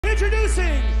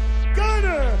Introducing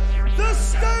Gunnar, the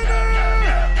Stunner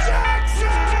Jackson!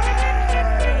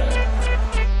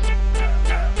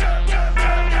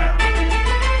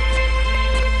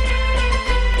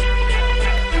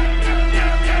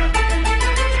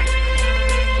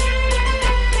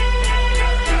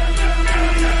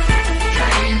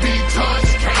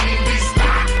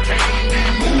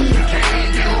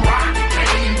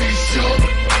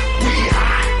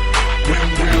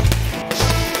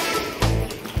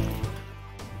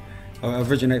 I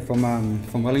originate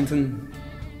from Wellington,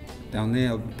 down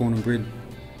there. I was born and bred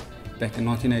back in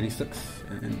 1986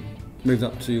 and moved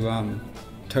up to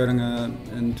Tauranga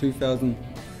in 2000,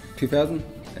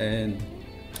 and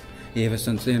yeah, ever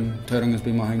since then Tauranga's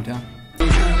been my hometown.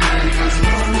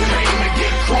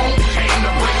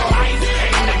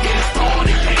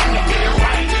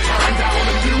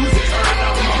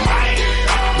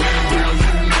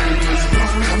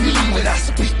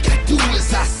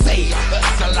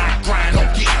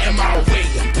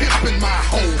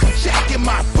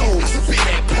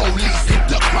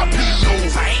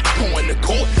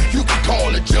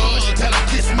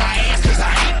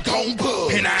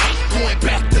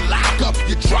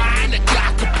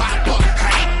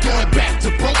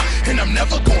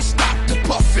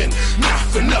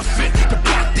 Nothing. The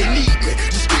block, they need me.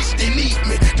 The streets, they need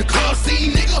me. The club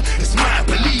scene, nigga, it's mine,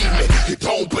 believe me. You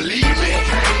don't believe me?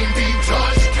 Can't be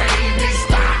touched, can't be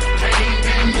stopped, can't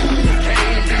be moved,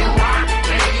 can't be rocked,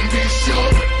 can't be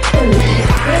shook. We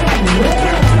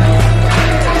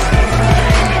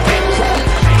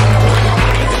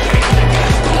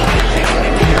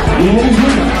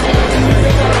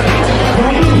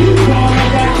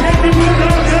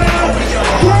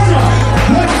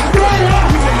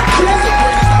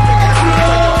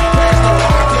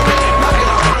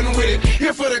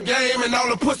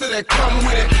that come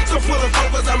with it. So full of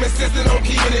focus, I'm insisting on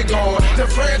keeping it going. The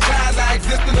franchise, I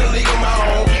exist in a league of my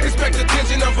own. Expect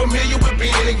attention, I'm familiar with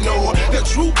being ignored. The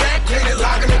true back painted,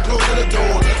 locking and closing the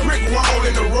door. Brick wall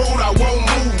in the road, I won't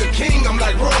move. The king, I'm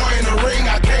like Roy in the ring,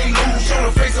 I can't lose. Show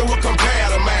the face of what compare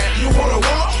to man. You wanna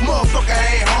walk? Motherfucker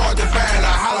ain't hard to find.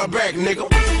 I holler back, nigga.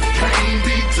 Can't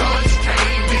be touched,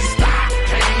 can't be stopped,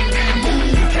 can't be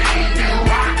moved, can't be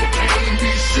rocked, can't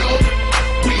be shook.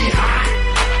 We hot.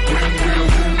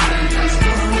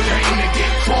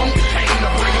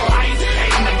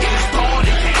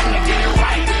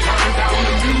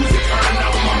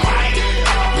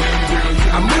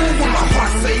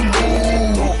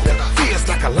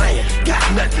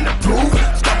 Nothing to prove,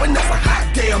 stopping us a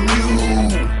hot damn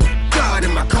mule. God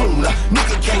in my corner,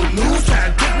 nigga can't lose.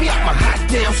 Try to get me out my hot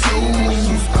damn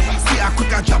shoes. See how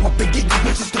quick I drop up and get you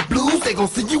bitches the blues. They gon'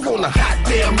 see you on a hot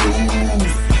damn news.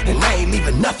 And I ain't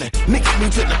leaving nothing. Niggas new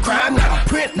to the crime, not a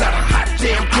print, not a hot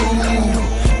damn crew.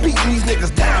 Beating these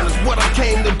niggas down is what I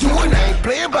came to do, and I ain't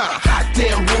playing by a hot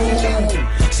damn rule.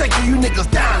 Shaking you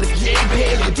niggas down if you ain't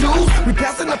paying your dues. We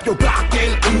passing up your block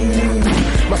and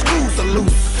ooh, my screws are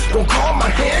loose. Don't call my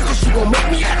hand, cause you gon'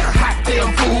 make me act a hot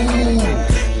damn fool.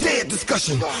 Dead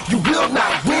discussion, you will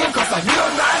not win, cause I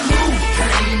will not lose.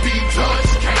 Can't be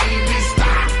touched, can't be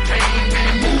stopped, can't be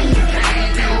moved,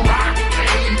 can't be rocked,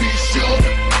 can't be shook.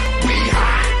 We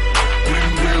hot.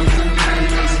 When will you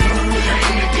niggas move?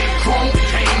 Came to get crunk,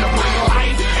 came to bring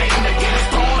life, came to get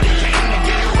started, came to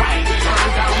get it right. Turn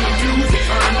down the music,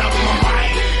 turn up my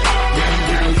mic. When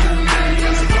will you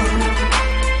niggas move?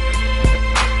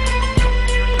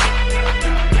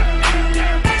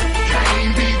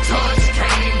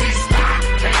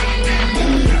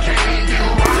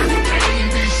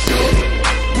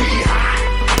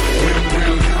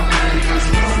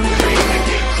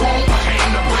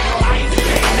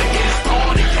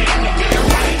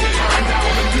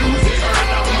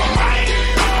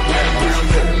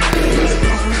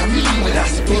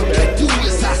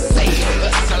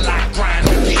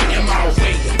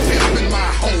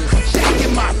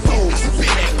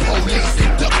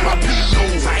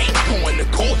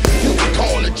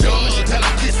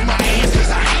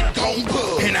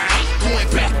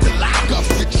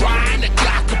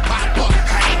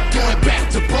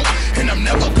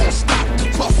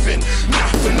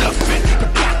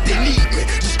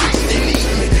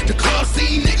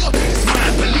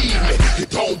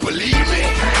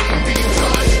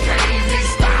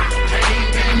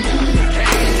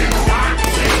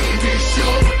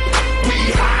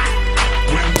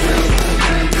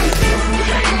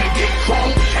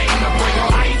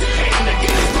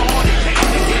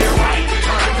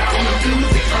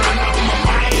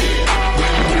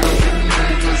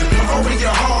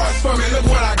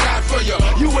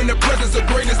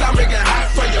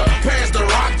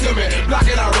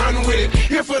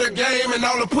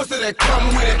 pussy that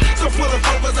come with it. So for the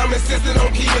focus, I'm insisting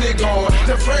on keeping it going.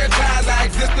 The franchise,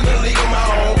 I exist in a league of my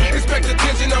own. Expect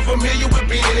attention, I'm familiar with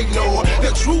being ignored.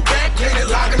 The true back, painted,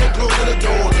 locking and closing the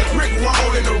door. Brick wall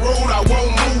in the road, I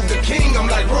won't move. The king, I'm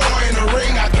like Roy in the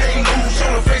ring, I can't lose. Show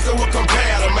the face of what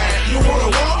compare to man. You wanna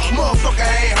walk? Motherfucker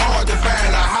ain't hard to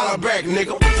find. I holler back,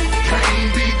 nigga.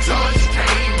 Can't be touched,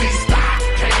 can't be stopped,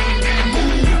 can't be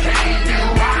moved, can't be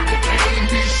rocked, can't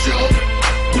be shook.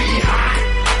 We hot.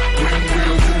 When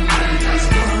will you niggas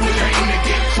move? Came to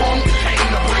get crunk, came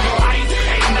to bring light,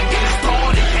 came to get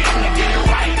started, came to get it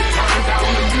right. Turn down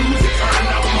the music, turn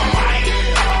up my mic.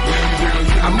 When will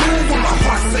you I move when my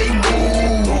heart say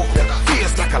move.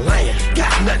 Feels like a lion,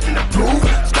 got nothing to prove.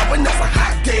 Stopping us a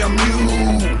hot damn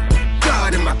mule.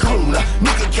 God in my corner,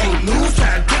 nigga can't lose.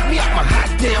 Try to get me out my hot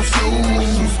damn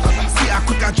shoes. See how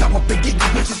quick I drop up and get you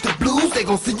bitches the blues. They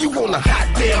gon' see you on a hot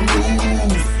damn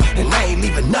move. And I ain't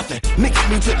leaving nothing. Linking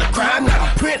me to the crime, not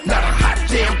a print, not a hot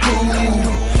damn clue.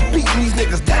 Beating these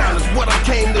niggas down is what I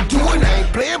came to do, and I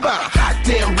ain't playing by a hot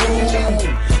damn rule.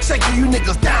 Shaking you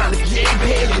niggas down if you ain't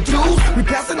paying your dues. We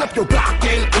passing up your block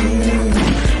and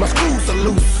ooh, my screws are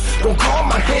loose. Don't call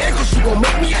my hand, cause you gon'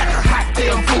 make me act a hot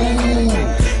damn fool.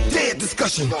 Dead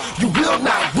discussion, you will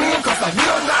not win, cause I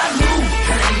will not lose.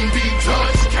 Can't be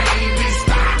touched, can't be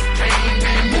stopped, can't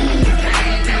be moved,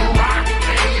 can't be rocked,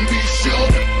 can't be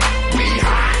shook. We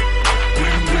hot.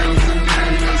 When will you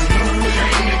niggas move?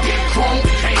 Came to get crunk,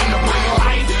 came to bring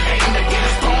light, came to get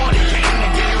started, came to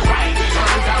get it right.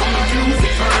 Turn down the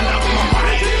music, turn up my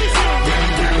mic. When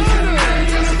will you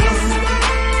niggas move?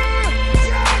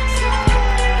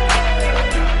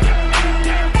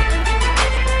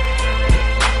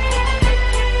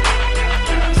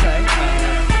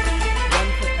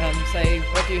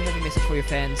 What do you have a message for your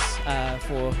fans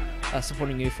for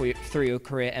supporting you through your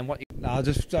career, and what you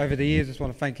Just over the years, just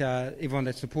want to thank everyone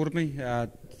that supported me.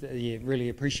 Yeah, really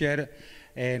appreciate it.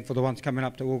 And for the ones coming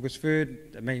up to August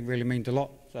 3rd, it really means a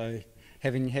lot. So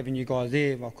having you guys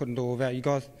there, I couldn't do it without you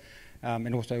guys,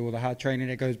 and also all the hard training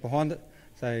that goes behind it.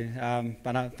 So,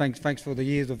 but thanks for the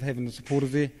years of having the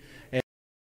supporters there.